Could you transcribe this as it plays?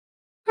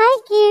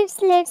kids,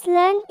 let's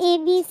learn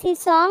ABC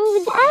song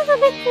with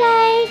alphabet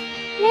flight.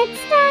 Let's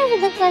start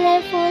with the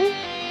colorful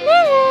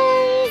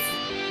balloons.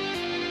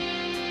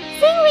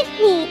 Sing with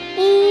me.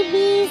 A, B,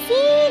 C,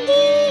 D,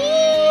 E,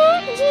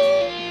 F, G,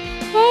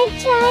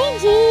 H, I,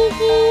 J,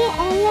 K,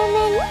 L, M,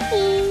 N, O, P,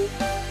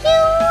 Q,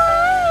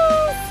 R,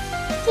 S,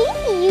 T,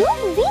 U,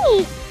 V,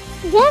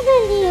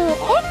 W,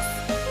 X,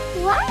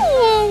 Y,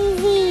 and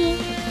Z.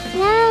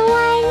 Now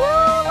I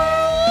know my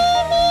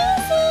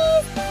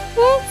ABCs.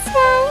 Next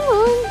time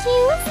won't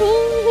you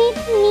sing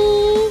with me?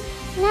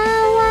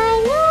 Now I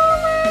know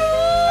my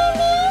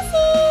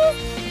ABCs.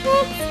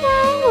 Next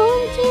time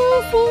won't you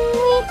sing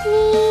with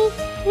me?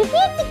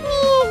 Repeat with me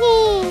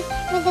again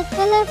with the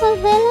colorful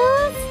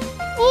balloons.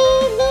 A,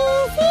 B,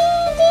 C,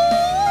 D,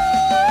 E,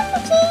 F,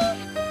 G,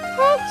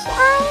 H,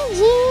 I,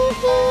 J,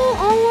 K,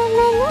 L, M,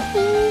 N, O, P,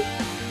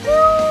 Q,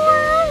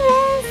 R,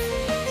 S,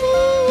 T,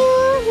 U,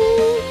 V,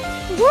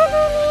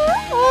 W,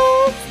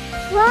 X,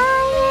 Y,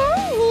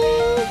 and Z.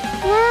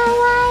 Now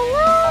I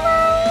know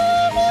my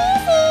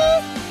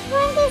ABCs.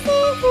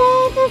 26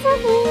 letters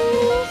of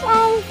English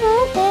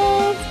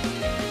alphabet.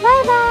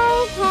 Bye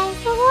bye. Thanks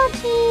for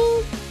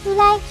watching. Do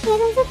like, share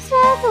and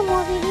subscribe for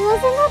more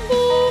videos and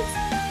updates.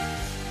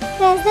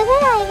 Press the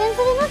bell icon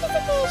for the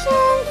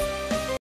notifications.